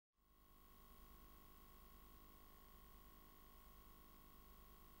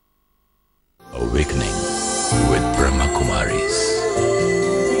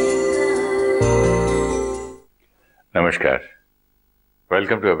Namaskar.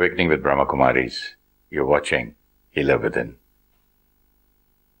 Welcome to Awakening with Brahmakumaris. You're watching Healer Within.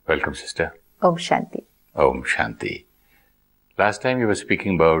 Welcome, sister. Om Shanti. Om Shanti. Last time you were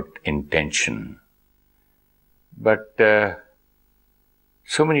speaking about intention. But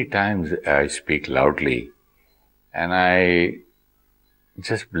so many times I speak loudly and I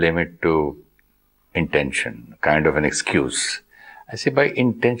just blame it to intention, kind of an excuse. I say my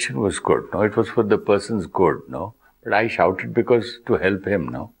intention was good. No, it was for the person's good. No, but I shouted because to help him.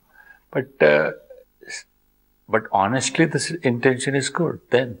 No, but honestly, this intention is good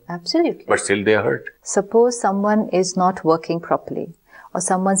then. Absolutely. But still they are hurt. Suppose someone is not working properly, or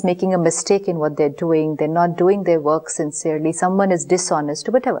someone's making a mistake in what they're doing, they're not doing their work sincerely, someone is dishonest,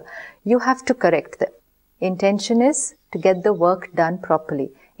 whatever. You have to correct them. Intention is to get the work done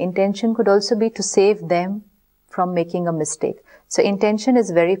properly. Intention could also be to save them from making a mistake. So intention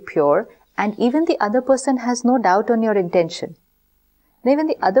is very pure, and even the other person has no doubt on your intention. Even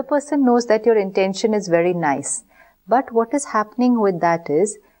the other person knows that your intention is very nice. But what is happening with that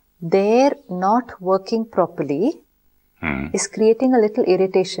is, they're not working properly is creating a little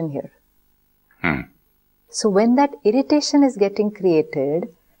irritation here. So when that irritation is getting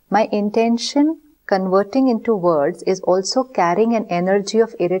created, my intention converting into words is also carrying an energy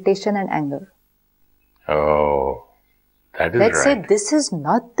of irritation and anger. Oh, that is Let's right. say this is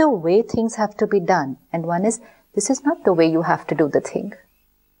not the way things have to be done. And one is, this is not the way you have to do the thing.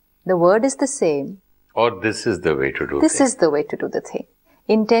 The word is the same. Or this is the way to do This things. is the way to do the thing.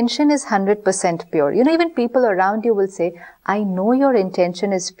 Intention is 100% pure. Even people around you will say, I know your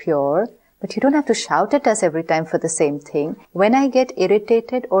intention is pure, but you don't have to shout at us every time for the same thing. When I get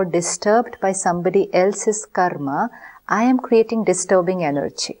irritated or disturbed by somebody else's karma, I am creating disturbing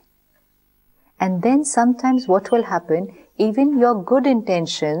energy. And then sometimes what will happen, even your good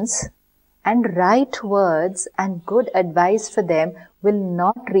intentions and right words and good advice for them will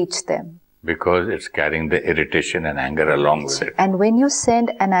not reach them. Because it's carrying the irritation and anger along with it. And when you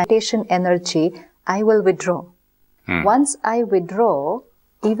send an irritation energy, I will withdraw. Once I withdraw,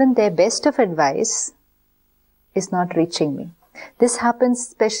 even their best of advice is not reaching me. This happens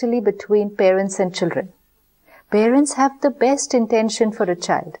especially between parents and children. Parents have the best intention for a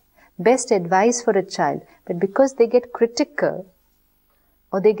child, best advice for a child, but because they get critical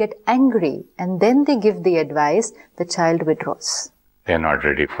or they get angry and then they give the advice, the child withdraws. They're not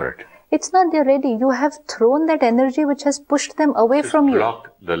ready for it. It's not they're ready. You have thrown that energy which has pushed them away from you.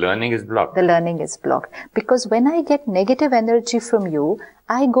 Blocked. The learning is blocked. The learning is blocked. Because when I get negative energy from you,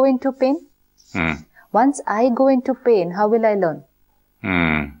 I go into pain. Once I go into pain, how will I learn?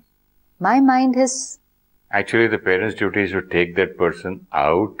 My mind is... Actually, the parent's duty is to take that person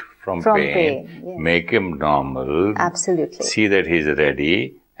out from pain, yes. make him normal, Absolutely. see that he's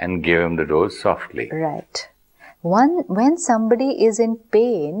ready, and give him the dose softly. Right. When somebody is in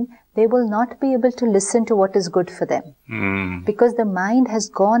pain, they will not be able to listen to what is good for them. Because the mind has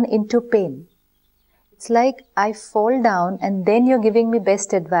gone into pain. It's like I fall down and then you're giving me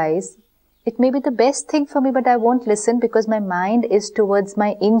best advice. It may be the best thing for me, but I won't listen because my mind is towards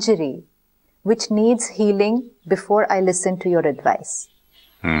my injury, which needs healing before I listen to your advice.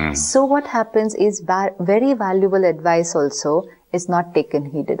 So what happens is very valuable advice also is not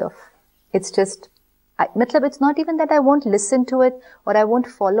taken heeded of. It's just... it's not even that I won't listen to it or I won't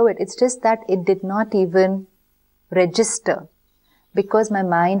follow it. It's just that it did not even register because my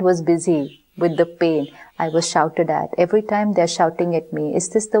mind was busy with the pain. I was shouted at. Every time they're shouting at me, is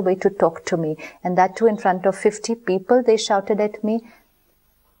this the way to talk to me? And that too in front of 50 people they shouted at me.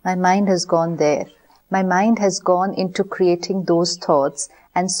 My mind has gone there. My mind has gone into creating those thoughts.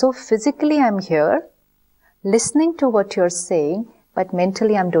 And so physically I'm here, listening to what you're saying, but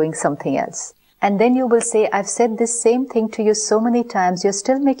mentally I'm doing something else. And then you will say, I've said this same thing to you so many times, you're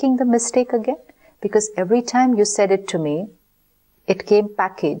still making the mistake again? Because every time you said it to me, it came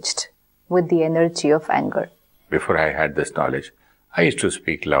packaged with the energy of anger. Before I had this knowledge, I used to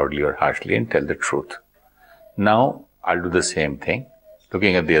speak loudly or harshly and tell the truth. Now, I'll do the same thing,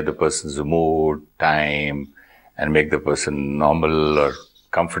 looking at the other person's mood, time, and make the person normal or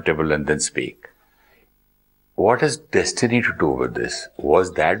comfortable and then speak. What has destiny to do with this?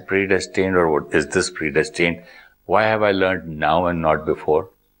 Was that predestined or what is this predestined? Why have I learned now and not before?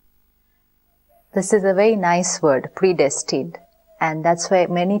 This is a very nice word, predestined. And that's why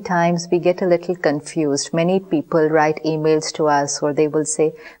many times we get a little confused. Many people write emails to us or they will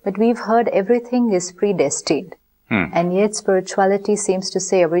say, but we've heard everything is predestined. And yet spirituality seems to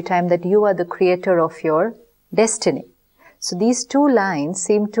say every time that you are the creator of your destiny. So these two lines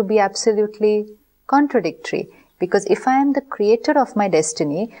seem to be absolutely contradictory. Because if I am the creator of my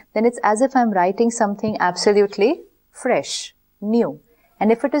destiny, then it's as if I'm writing something absolutely fresh, new.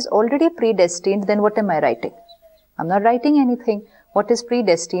 And if it is already predestined, then what am I writing? I'm not writing anything. What is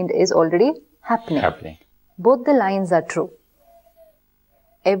predestined is already happening. Both the lines are true.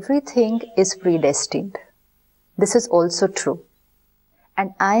 Everything is predestined. This is also true.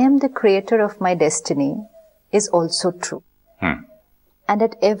 And I am the creator of my destiny is also true. And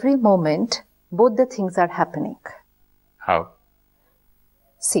at every moment, both the things are happening. How?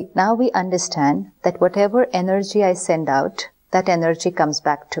 See, now we understand that whatever energy I send out, that energy comes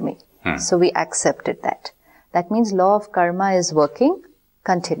back to me. So we accepted that. That means law of karma is working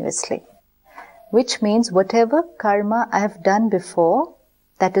continuously. Which means whatever karma I have done before,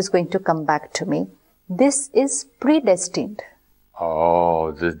 that is going to come back to me. This is predestined.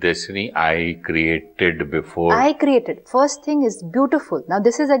 Oh, this destiny I created before. I created. First thing is beautiful. Now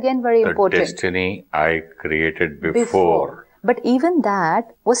this is again very important. The destiny I created before. But even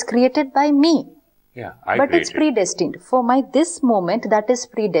that was created by me. Yeah, But it's predestined. For this moment, that is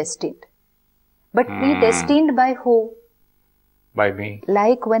predestined. But predestined by who? By me.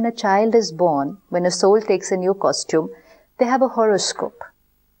 Like when a child is born, when a soul takes a new costume, they have a horoscope,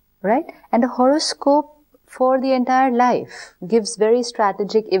 right? And a horoscope for the entire life gives very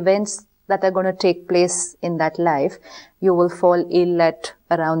strategic events that are going to take place in that life. You will fall ill at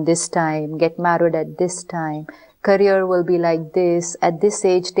around this time, get married at this time, career will be like this, at this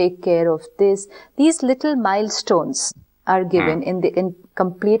age take care of this. These little milestones are given in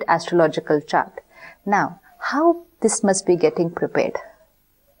complete astrological chart. Now, how this must be getting prepared?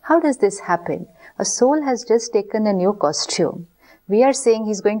 How does this happen? A soul has just taken a new costume. We are saying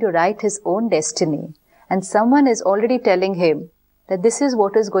he's going to write his own destiny, and someone is already telling him that this is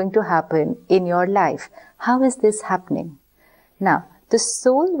what is going to happen in your life. How is this happening? Now, the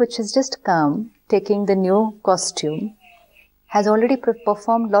soul which has just come, taking the new costume, has already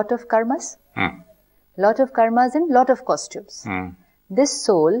performed lot of karmas. Lot of karmas and lot of costumes. This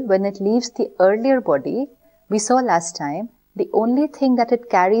soul, when it leaves the earlier body, we saw last time, the only thing that it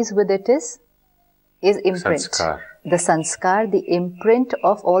carries with it is imprint. Sanskar. The sanskar, the imprint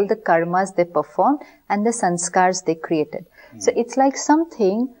of all the karmas they performed and the sanskars they created. So it's like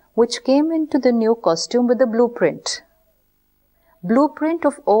something which came into the new costume with a blueprint. Blueprint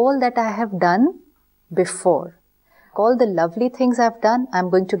of all that I have done before. All the lovely things I've done, I'm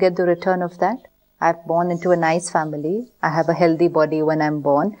going to get the return of that. I've born into a nice family. I have a healthy body when I'm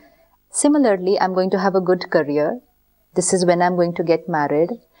born. Similarly, I'm going to have a good career. This is when I'm going to get married.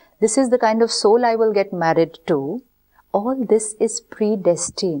 This is the kind of soul I will get married to. All this is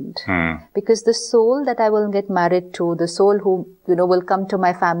predestined. Because the soul that I will get married to, the soul who, will come to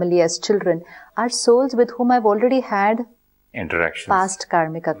my family as children, are souls with whom I've already had interactions, past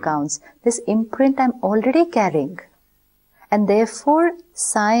karmic accounts. This imprint I'm already carrying. And therefore,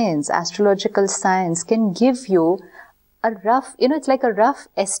 science, astrological science, can give you a rough, it's like a rough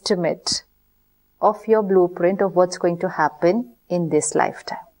estimate of your blueprint of what's going to happen in this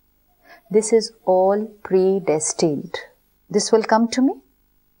lifetime. This is all predestined. This will come to me.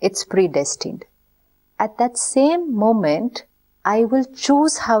 It's predestined. At that same moment, I will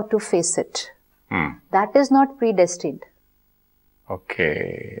choose how to face it. That is not predestined.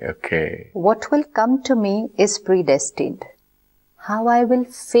 Okay. What will come to me is predestined. How I will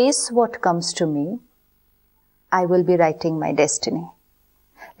face what comes to me, I will be writing my destiny.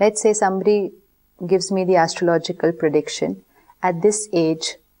 Let's say somebody gives me the astrological prediction. At this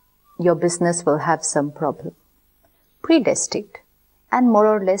age, your business will have some problem. Predestined. And more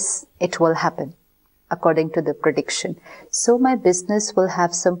or less, it will happen according to the prediction. So my business will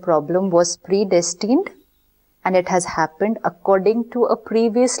have some problem was predestined, and it has happened according to a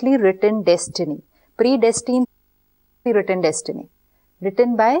previously written destiny. Predestined written destiny.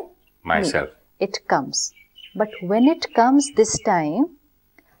 Written by myself. Me. It comes. But when it comes this time,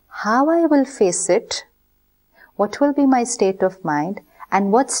 how I will face it, what will be my state of mind,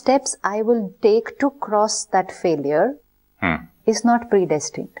 and what steps I will take to cross that failure is not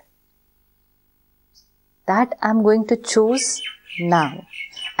predestined. That I'm going to choose now.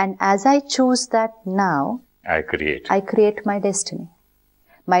 And as I choose that now, I create my destiny.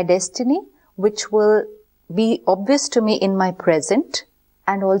 My destiny, which will be obvious to me in my present,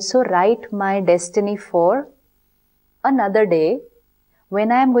 and also write my destiny for another day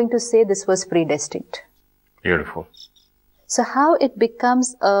when I am going to say this was predestined. Beautiful. So how it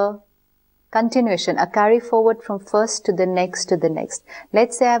becomes a continuation, a carry forward from first to the next to the next.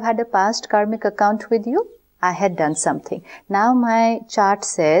 Let's say I've had a past karmic account with you. I had done something. Now my chart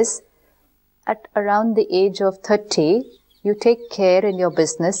says at around the age of 30, you take care in your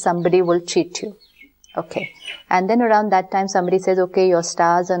business, somebody will cheat you. Okay. And then around that time, somebody says, okay, your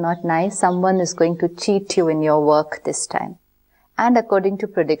stars are not nice. Someone is going to cheat you in your work this time. And according to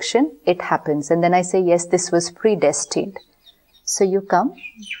prediction, it happens. And then I say, yes, this was predestined. So you come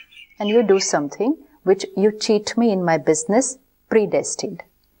and you do something which you cheat me in my business, predestined.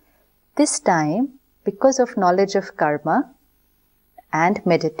 This time, because of knowledge of karma and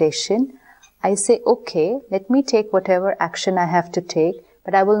meditation, I say, okay, let me take whatever action I have to take,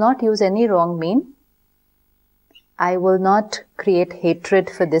 but I will not use any wrong mean. I will not create hatred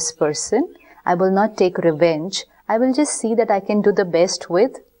for this person. I will not take revenge. I will just see that I can do the best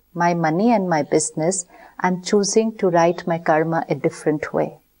with my money and my business. I'm choosing to write my karma a different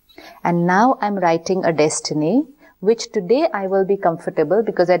way. And now I'm writing a destiny, which today I will be comfortable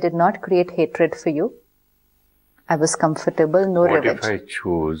because I did not create hatred for you. I was comfortable, no revenge. What if I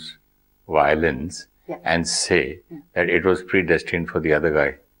choose violence and say that it was predestined for the other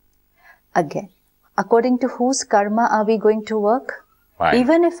guy? Again, according to whose karma are we going to work? Fine.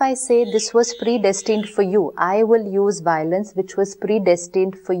 Even if I say this was predestined for you, I will use violence which was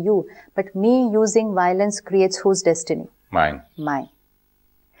predestined for you. But me using violence creates whose destiny? Mine. Mine.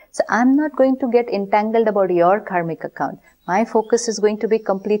 So I'm not going to get entangled about your karmic account. My focus is going to be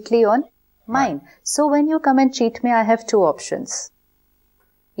completely on mine. So when you come and cheat me, I have two options.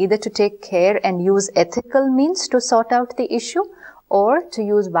 Either to take care and use ethical means to sort out the issue, or to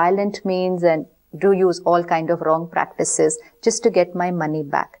use violent means and do use all kind of wrong practices just to get my money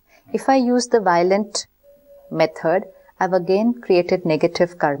back. If I use the violent method, I've again created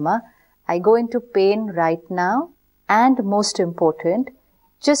negative karma. I go into pain right now, and most important,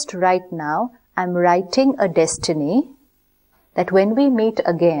 just right now, I'm writing a destiny that when we meet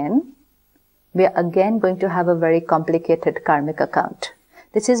again, we are again going to have a very complicated karmic account.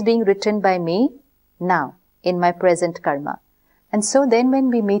 This is being written by me now in my present karma. And so then when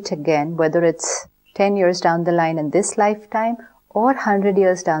we meet again, whether it's 10 years down the line in this lifetime or 100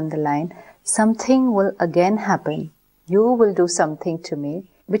 years down the line, something will again happen. You will do something to me,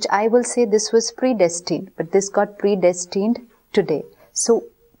 which I will say this was predestined, but this got predestined today. So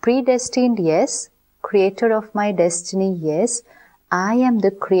predestined, yes. Creator of my destiny, yes. I am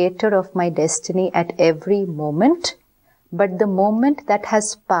the creator of my destiny at every moment, but the moment that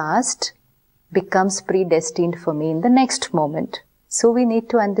has passed becomes predestined for me in the next moment. So we need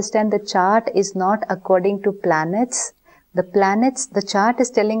to understand the chart is not according to planets. The chart is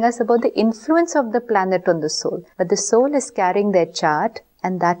telling us about the influence of the planet on the soul, but the soul is carrying their chart,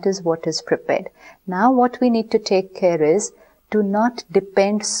 and that is what is prepared. Now what we need to take care is to not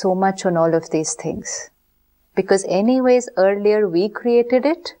depend so much on all of these things. Because anyways, earlier we created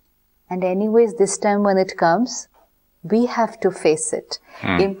it, and anyways this time when it comes, we have to face it.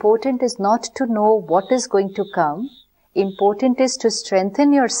 Important is not to know what is going to come. Important is to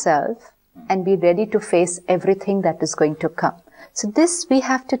strengthen yourself and be ready to face everything that is going to come. So this we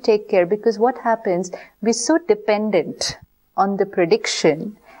have to take care, because what happens, we're so dependent on the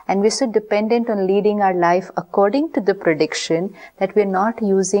prediction and we're so dependent on leading our life according to the prediction that we're not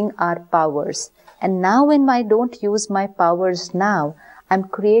using our powers. And now when I don't use my powers now, I'm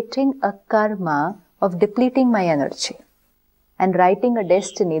creating a karma of depleting my energy and writing a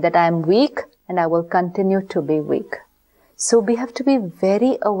destiny that I am weak and I will continue to be weak. So we have to be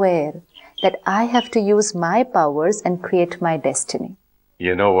very aware that I have to use my powers and create my destiny.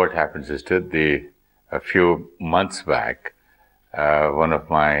 You know what happened, sister? A few months back, one of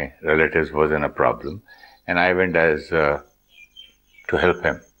my relatives was in a problem, and I went to help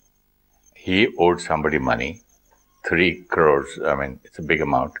him. He owed somebody money, 3 crores. I mean, it's a big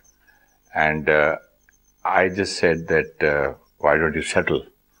amount. And I just said that, why don't you settle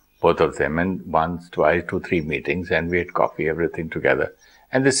both of them? And once, twice, 2, 3 meetings, and we had coffee, everything together.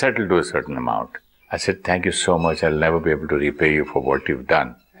 And they settled to a certain amount. I said, thank you so much. I'll never be able to repay you for what you've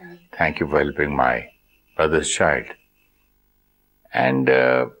done. Thank you for helping my brother's child. And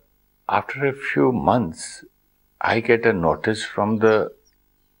after a few months, I get a notice from the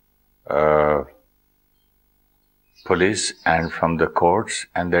police and from the courts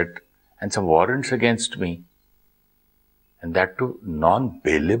and some warrants against me. And that too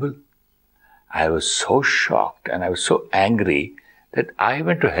non-bailable. I was so shocked and I was so angry that I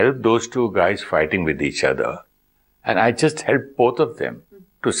went to help those 2 guys fighting with each other. And I just helped both of them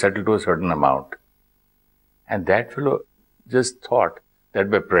to settle to a certain amount. And that fellow just thought that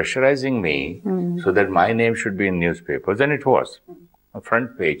by pressurizing me so that my name should be in newspapers, and it was. On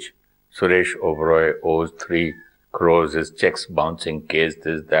front page, Suresh Oberoi owes 3 crores, his checks bouncing case,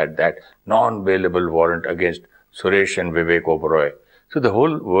 this, that, non-bailable warrant against Suresh and Vivek Oberoi. So the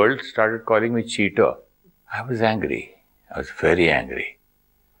whole world started calling me cheater. I was angry. I was very angry.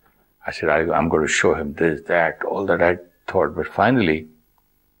 I said, I'm going to show him this, that, all that I thought. But finally,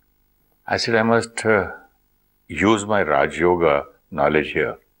 I said, I must use my Rajayoga knowledge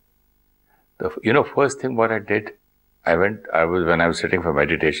here. First thing what I did, when I was sitting for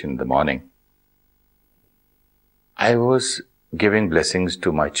meditation in the morning, I was giving blessings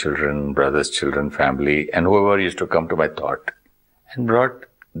to my children, brothers, children, family, and whoever used to come to my thought, and brought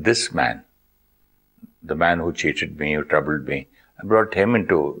this man, the man who cheated me, who troubled me. I brought him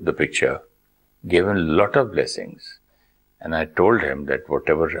into the picture, gave him a lot of blessings, and I told him that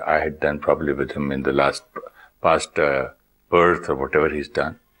whatever I had done probably with him in the past birth or whatever he's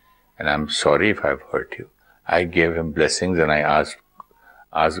done, and I'm sorry if I've hurt you. I gave him blessings, and I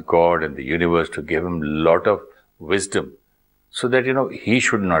asked God and the universe to give him a lot of wisdom so that, he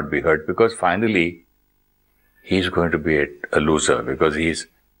should not be hurt, because finally he's going to be a loser because he's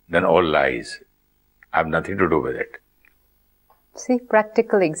done all lies. I have nothing to do with it. See,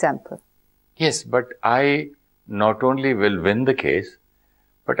 practical example. Yes, but I not only will win the case,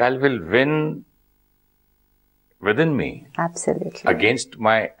 but I will win within me. Absolutely. Against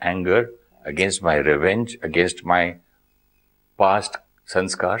my anger, against my revenge, against my past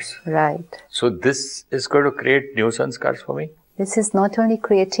sanskars. Right. So this is going to create new sanskars for me. This is not only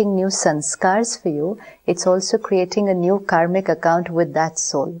creating new sanskars for you, it's also creating a new karmic account with that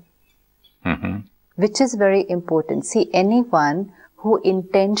soul. Mm-hmm. Which is very important. See, anyone who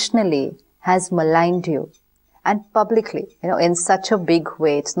intentionally has maligned you, and publicly, in such a big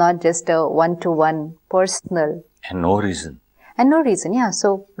way, it's not just a one-to-one personal. And no reason. And no reason, yeah.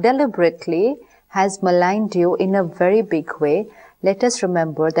 So deliberately has maligned you in a very big way. Let us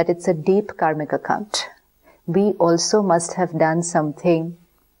remember that it's a deep karmic account. We also must have done something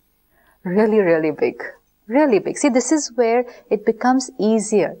really, really big. Really big. See, this is where it becomes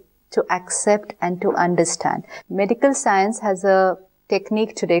easier to accept and to understand. Medical science has a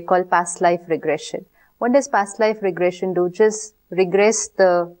technique today called past life regression. What does past life regression do? Just regress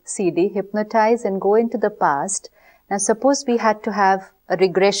the CD, hypnotize and go into the past. Now suppose we had to have a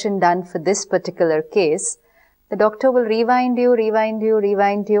regression done for this particular case. The doctor will rewind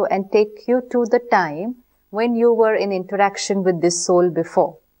you and take you to the time when you were in interaction with this soul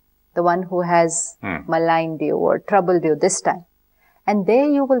before. The one who has maligned you or troubled you this time. And there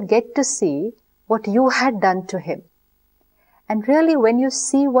you will get to see what you had done to him. And really, when you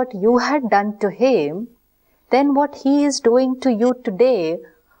see what you had done to him, then what he is doing to you today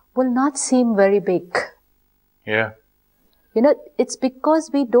will not seem very big. Yeah. It's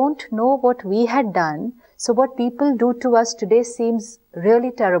because we don't know what we had done, so what people do to us today seems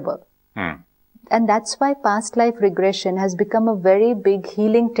really terrible. And that's why past life regression has become a very big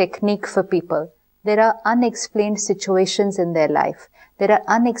healing technique for people. There are unexplained situations in their life. There are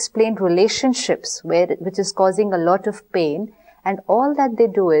unexplained relationships which is causing a lot of pain. And all that they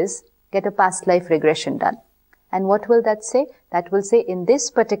do is get a past life regression done. And what will that say? That will say, in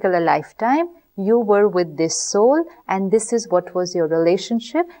this particular lifetime, you were with this soul, and this is what was your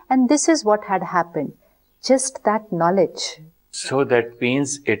relationship, and this is what had happened. Just that knowledge. So that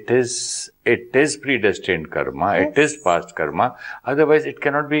means it is predestined karma, yes. It is past karma. Otherwise, it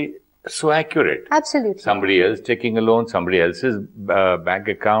cannot be so accurate. Absolutely. Somebody else taking a loan, somebody else's bank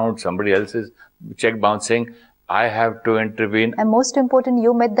account, somebody else's check bouncing. I have to intervene. And most important,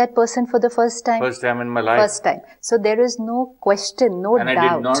 you met that person for the first time. First time in my life. First time. So there is no question, no doubt. And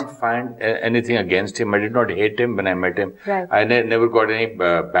I did not find anything against him. I did not hate him when I met him. Right. I never got any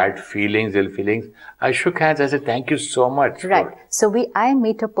bad feelings, ill feelings. I shook hands. I said, thank you so much. Right. So I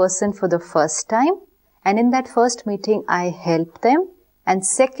meet a person for the first time. And in that first meeting, I help them. And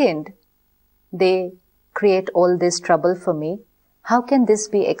second, they create all this trouble for me. How can this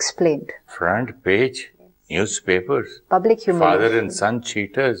be explained? Front page. Newspapers, public humiliation. Father and son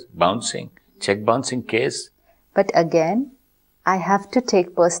cheaters, check bouncing case. But again, I have to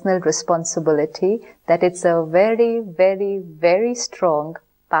take personal responsibility that it's a very, very, very strong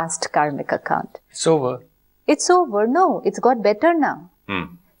past karmic account. It's over. It's over. No, it's got better now.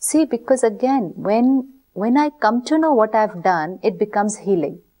 See, because again, when I come to know what I've done, it becomes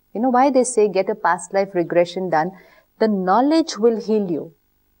healing. You know why they say get a past life regression done? The knowledge will heal you.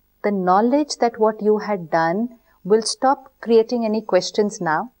 The knowledge that what you had done will stop creating any questions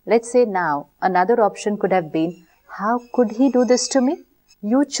now. Let's say now, another option could have been, how could he do this to me?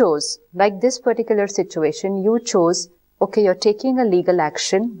 You chose, like this particular situation, you chose, okay, you're taking a legal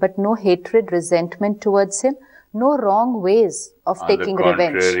action, but no hatred, resentment towards him, no wrong ways of taking revenge.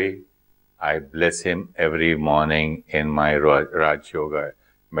 On the contrary, I bless him every morning in my Raj Yoga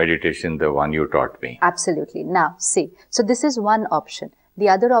meditation, the one you taught me. Absolutely. Now, see, so this is one option. The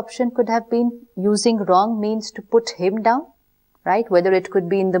other option could have been using wrong means to put him down. right? Whether it could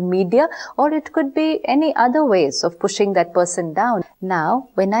be in the media or it could be any other ways of pushing that person down. Now,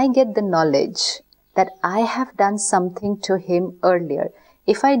 when I get the knowledge that I have done something to him earlier,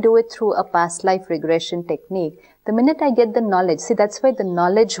 if I do it through a past life regression technique, the minute I get the knowledge, see, that's why the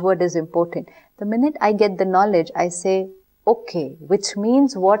knowledge word is important. The minute I get the knowledge, I say, okay, which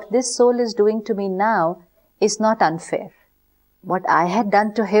means what this soul is doing to me now is not unfair. What I had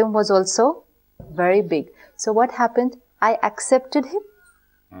done to him was also very big. So what happened? I accepted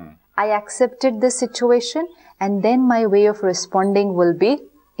him. I accepted the situation, and then my way of responding will be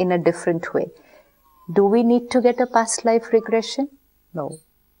in a different way. Do we need to get a past life regression? No.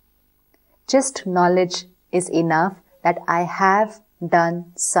 Just knowledge is enough that I have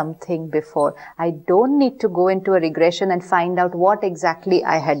done something before. I don't need to go into a regression and find out what exactly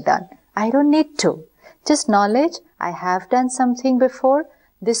I had done. I don't need to. Just knowledge, I have done something before.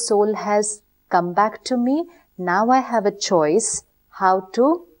 This soul has come back to me. Now I have a choice how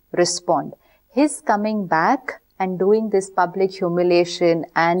to respond. His coming back and doing this public humiliation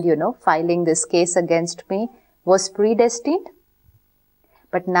and, filing this case against me was predestined.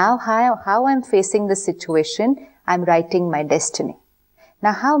 But now how I'm facing the situation, I'm writing my destiny.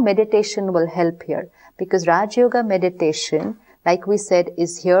 Now how meditation will help here? Because Raj Yoga meditation, like we said,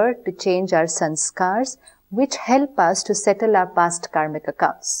 is here to change our sanskars, which help us to settle our past karmic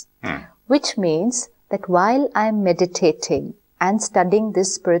accounts. Which means that while I'm meditating and studying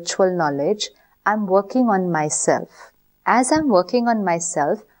this spiritual knowledge, I'm working on myself. As I'm working on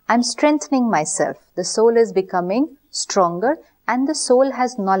myself, I'm strengthening myself. The soul is becoming stronger, and the soul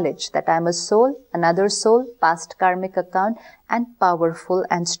has knowledge that I'm a soul, another soul, past karmic account, and powerful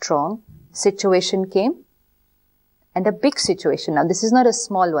and strong. Situation came, and a big situation. Now, this is not a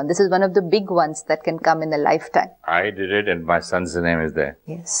small one. This is one of the big ones that can come in a lifetime. I did it, and my son's name is there.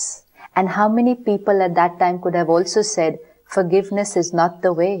 Yes. And how many people at that time could have also said, forgiveness is not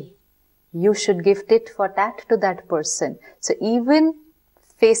the way. You should give tit for tat to that person. So even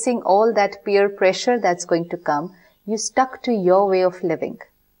facing all that peer pressure that's going to come, you stuck to your way of living,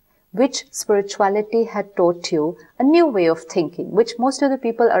 which spirituality had taught you a new way of thinking, which most of the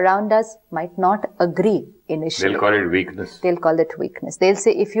people around us might not agree initially. They'll call it weakness. They'll call it weakness. They'll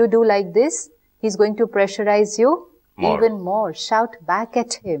say, if you do like this, he's going to pressurize you even more. Shout back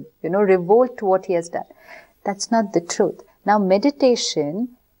at him, revolt to what he has done. That's not the truth. Now, meditation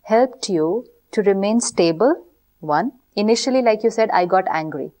helped you to remain stable. One, initially, like you said, I got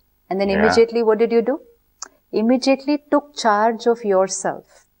angry. And then immediately, what did you do? Immediately took charge of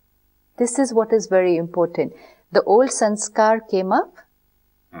yourself. This is what is very important. The old sanskar came up,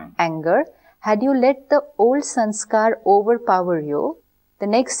 anger. Had you let the old sanskar overpower you, the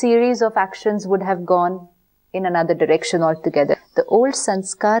next series of actions would have gone in another direction altogether. The old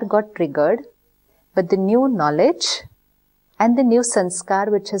sanskar got triggered, but the new knowledge and the new sanskar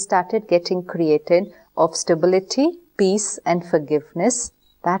which has started getting created of stability, peace and forgiveness,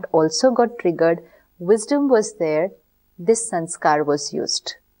 that also got triggered. Wisdom was there, this sanskar was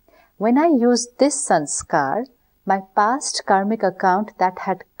used. When I used this sanskar, my past karmic account that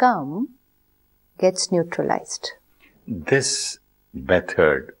had come gets neutralized. This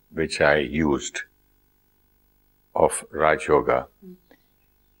method which I used of Raj Yoga,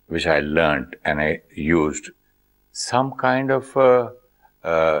 which I learned and I used, some kind of,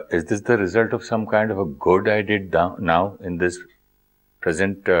 is this the result of some kind of a good I did now in this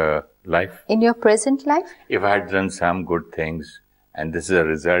present life? In your present life? If I had done some good things, and this is a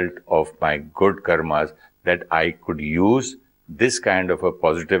result of my good karmas, that I could use this kind of a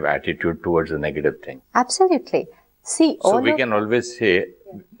positive attitude towards a negative thing. Absolutely. See, so we can always say,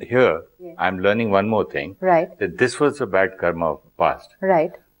 here, I'm learning one more thing. Right. That this was a bad karma of past.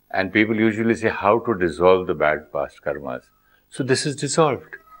 Right. And people usually say how to dissolve the bad past karmas. So this is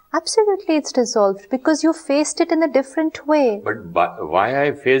dissolved. Absolutely, it's dissolved because you faced it in a different way. But why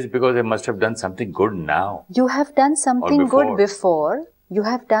I faced? Because I must have done something good now. You have done something good before. You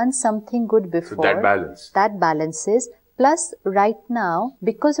have done something good before. So that balance. That balances. Plus, right now,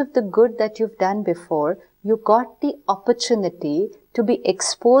 because of the good that you've done before, you got the opportunity to be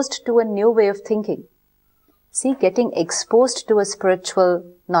exposed to a new way of thinking. See, getting exposed to a spiritual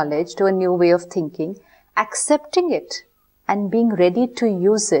knowledge, to a new way of thinking, accepting it and being ready to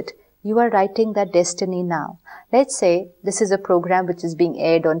use it, you are writing that destiny now. Let's say this is a program which is being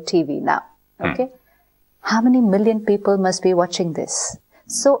aired on TV now. Okay? How many million people must be watching this?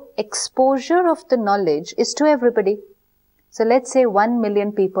 So, exposure of the knowledge is to everybody. So let's say 1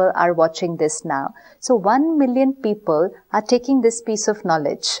 million people are watching this now. So 1 million people are taking this piece of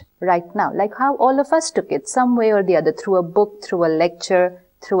knowledge right now, like how all of us took it, some way or the other, through a book, through a lecture,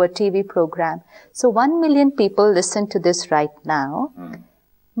 through a TV program. So 1 million people listen to this right now.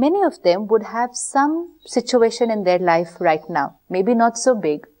 Many of them would have some situation in their life right now. Maybe not so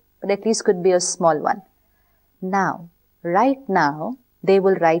big, but at least could be a small one. Now, right now, they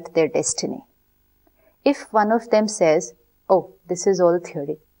will write their destiny. If one of them says, oh, this is all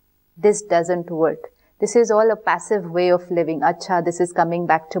theory, this doesn't work, this is all a passive way of living, acha, this is coming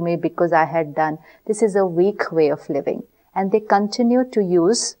back to me because I had done, this is a weak way of living, and they continue to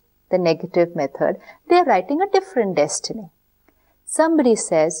use the negative method, they are writing a different destiny. Somebody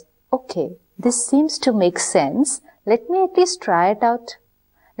says, okay, this seems to make sense, let me at least try it out.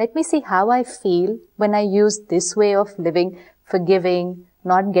 Let me see how I feel when I use this way of living, forgiving,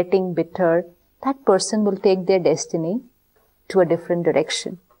 not getting bitter. That person will take their destiny to a different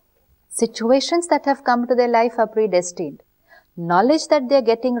direction. Situations that have come to their life are predestined. Knowledge that they are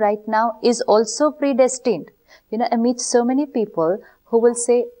getting right now is also predestined. I meet so many people who will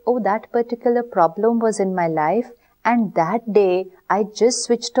say, oh, that particular problem was in my life, and that day I just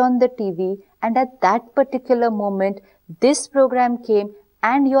switched on the TV, and at that particular moment this program came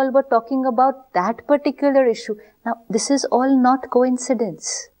and you all were talking about that particular issue. Now, this is all not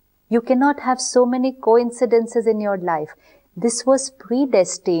coincidence. You cannot have so many coincidences in your life. This was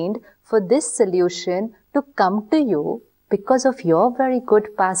predestined for this solution to come to you because of your very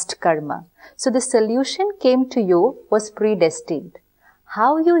good past karma. So the solution came to you was predestined.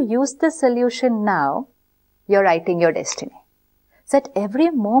 How you use the solution now, you're writing your destiny. So at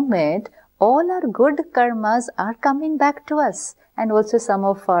every moment, all our good karmas are coming back to us, and also some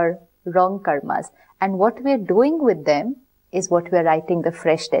of our wrong karmas. And what we're doing with them is what we're writing the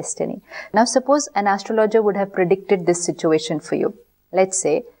fresh destiny. Now suppose an astrologer would have predicted this situation for you. Let's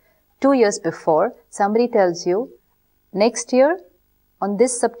say 2 years before, somebody tells you, next year, on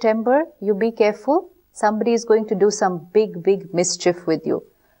this September, you be careful, somebody is going to do some big mischief with you.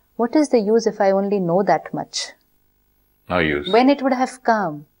 What is the use if I only know that much? No use. When it would have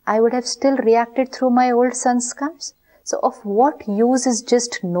come, I would have still reacted through my old sanskars. So of what use is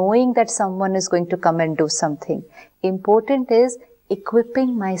just knowing that someone is going to come and do something? Important is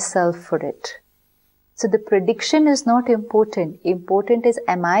equipping myself for it. So the prediction is not important. Important is,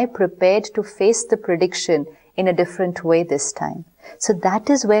 am I prepared to face the prediction in a different way this time? So that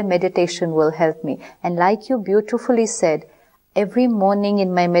is where meditation will help me. And like you beautifully said, every morning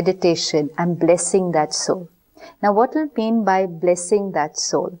in my meditation, I'm blessing that soul. Now what will mean by blessing that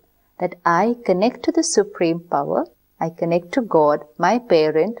soul? That I connect to the Supreme Power, I connect to God, my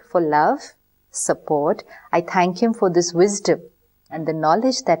parent, for love, support. I thank Him for this wisdom and the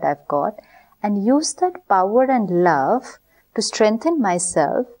knowledge that I've got, and use that power and love to strengthen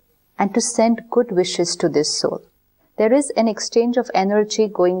myself and to send good wishes to this soul. There is an exchange of energy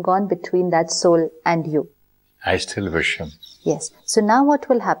going on between that soul and you. I still wish him. Yes. So now what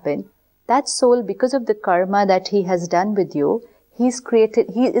will happen? That soul, because of the karma that he has done with you, he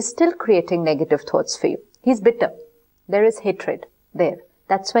is still creating negative thoughts for you. He's bitter. There is hatred there.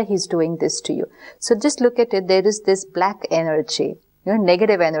 That's why he's doing this to you. So just look at it. There is this black energy,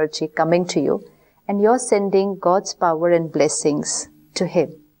 negative energy coming to you, and you're sending God's power and blessings to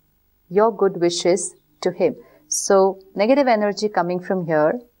him. Your good wishes to him. So negative energy coming from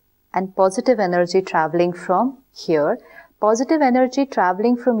here and positive energy traveling from here. Positive energy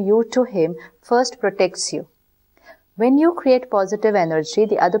traveling from you to him first protects you. When you create positive energy,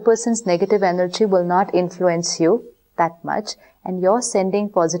 the other person's negative energy will not influence you that much, and your sending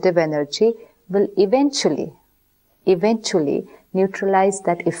positive energy will eventually neutralize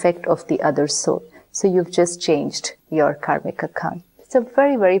that effect of the other soul. So you've just changed your karmic account. It's a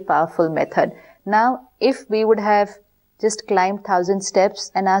very, very powerful method. Now, if we would have just climbed 1,000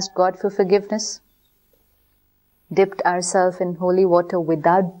 steps and asked God for forgiveness, dipped ourselves in holy water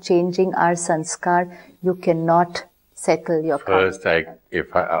without changing our sanskar, you cannot settle your karma.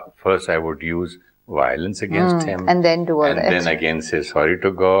 First I would use violence against him, and then do all and that. then again say sorry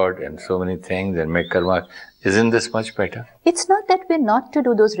to God and so many things and make karma. Isn't this much better? It's not that we're not to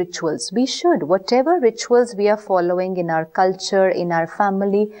do those rituals. We should. Whatever rituals we are following in our culture, in our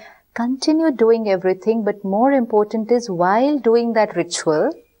family, continue doing everything. But more important is, while doing that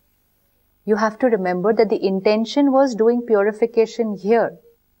ritual, you have to remember that the intention was doing purification here.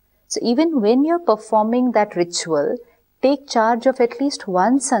 So even when you're performing that ritual, take charge of at least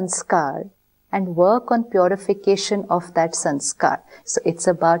one sanskar and work on purification of that sanskar. So it's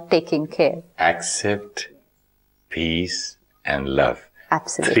about taking care. Accept, peace and love.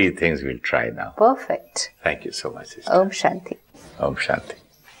 Absolutely. 3 things we'll try now. Perfect. Thank you so much, sister. Om Shanti. Om Shanti.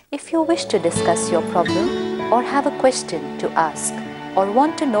 If you wish to discuss your problem or have a question to ask or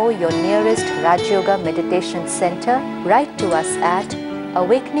want to know your nearest Rajayoga Meditation Center, write to us at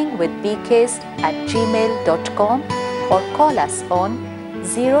awakeningwithbks@gmail.com or call us on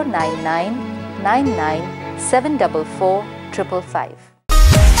 099 99 744 555.